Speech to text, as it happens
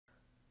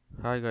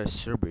Hi guys,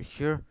 Serbi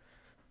here,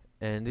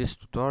 and in this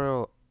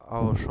tutorial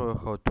I will show you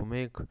how to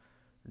make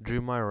G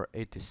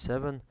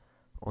 87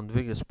 on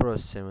Vegas Pro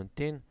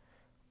 17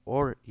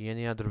 or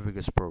any other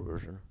Vegas Pro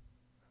version.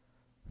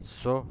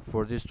 So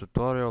for this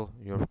tutorial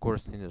you of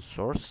course need a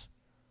source,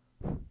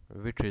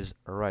 which is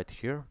right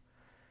here,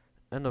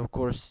 and of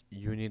course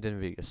you need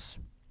Vegas.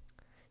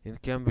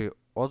 It can be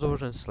old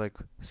versions like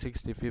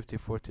 60, 50,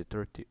 40,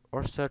 30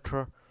 or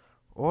etc.,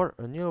 or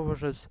new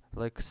versions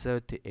like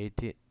 70,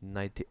 80,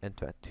 90 and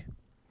 20.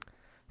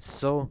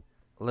 So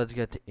let's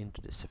get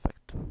into this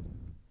effect.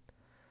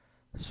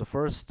 So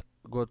first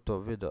go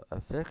to Video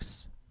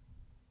Effects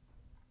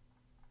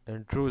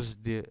and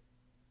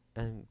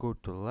go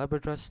to Lab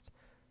Adjust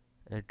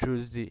and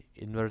choose the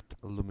Invert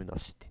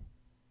Luminosity.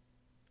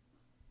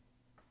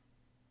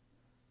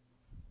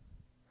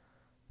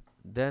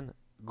 Then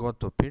go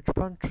to Pinch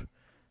Punch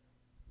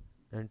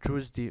and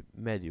choose the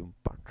Medium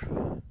Punch.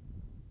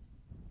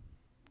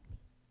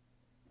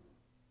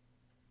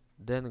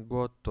 Then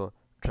go to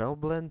Gel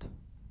Blend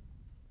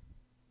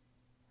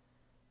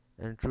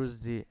and choose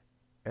the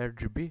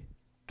RGB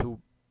to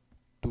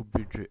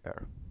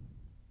BGR.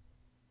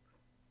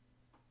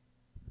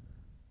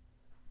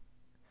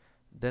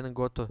 Then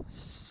go to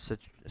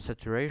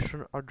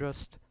Saturation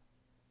Adjust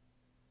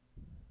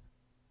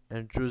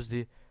and choose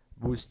the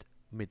Boost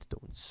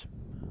Midtones.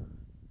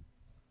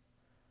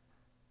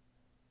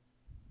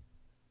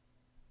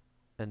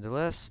 And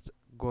last,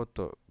 go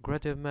to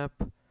Gradient Map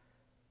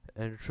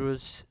and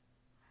choose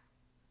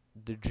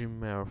the G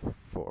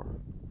 4.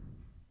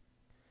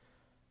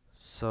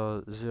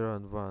 So 0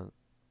 and 1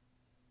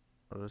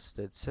 are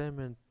stayed same,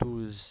 and 2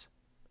 is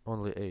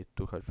only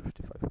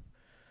 255.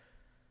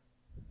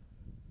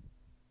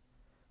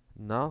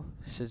 Now,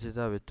 since it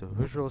have it to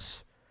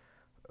visuals,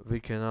 we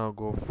can now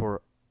go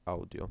for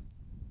audio.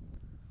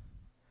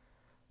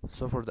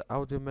 So for the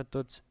audio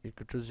methods, you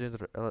can choose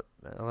either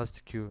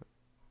ElasticQ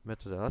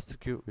method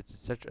ElasticQ with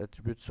such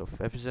attributes of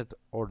FZ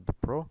or the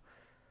Pro,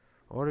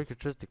 or you can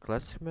choose the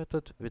classic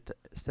method with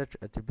such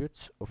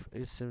attributes of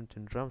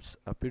A17 drums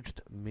pitched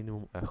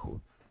minimum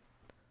echo.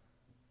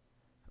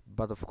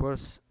 But of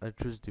course I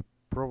choose the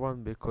Pro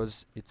one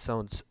because it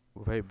sounds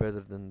way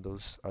better than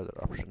those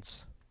other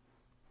options.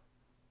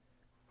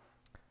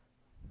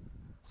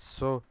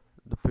 So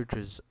the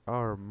pitches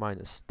are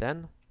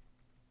 -10,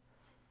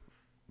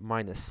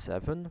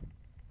 -7,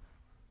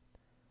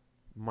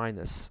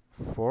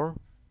 -4,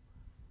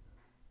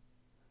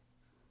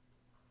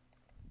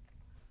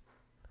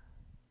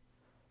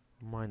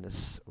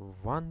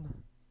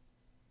 -1,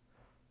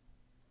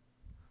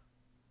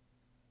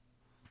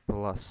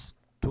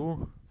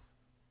 +2,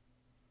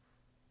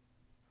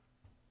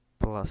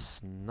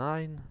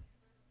 +9,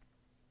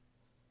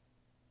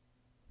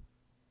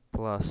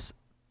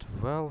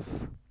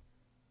 +12,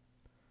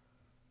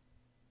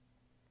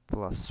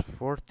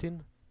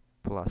 +14,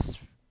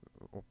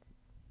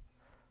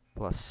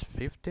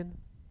 +15,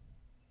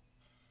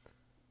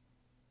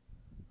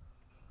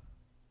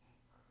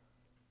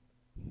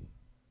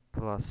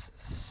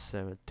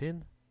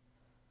 +17,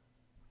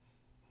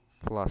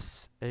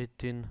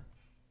 +18,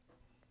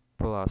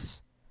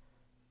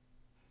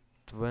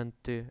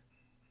 +20,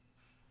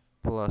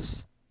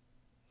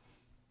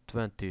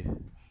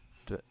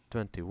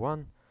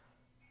 +21,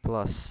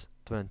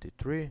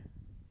 +23,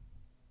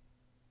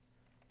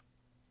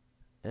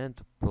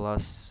 and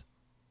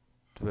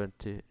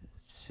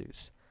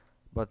 +26.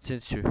 But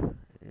since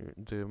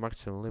the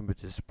maximum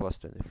limit is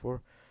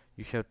 +24,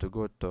 you have to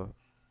go to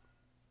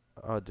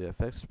Audio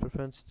Effects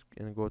Preference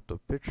and go to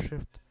Pitch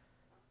Shift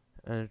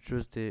and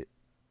choose the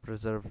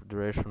Preserve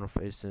Duration of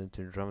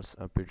A17 drums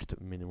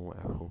unpitched minimum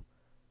echo,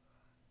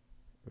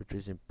 which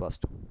is in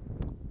 +2.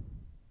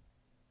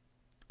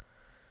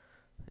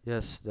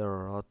 Yes, there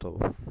are a lot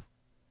of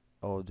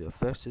audio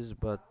effects,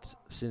 but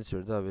since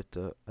you're done with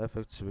the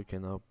effects, we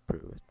can now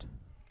preview it.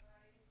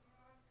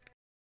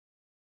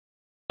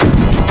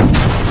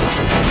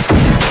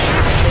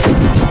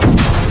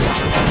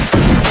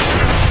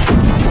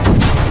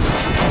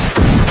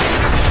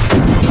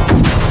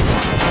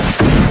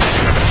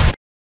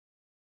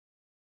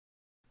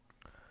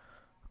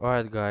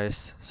 Alright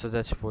guys, so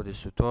that's it for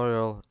this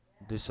tutorial.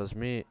 This was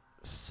me,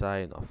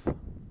 sign off.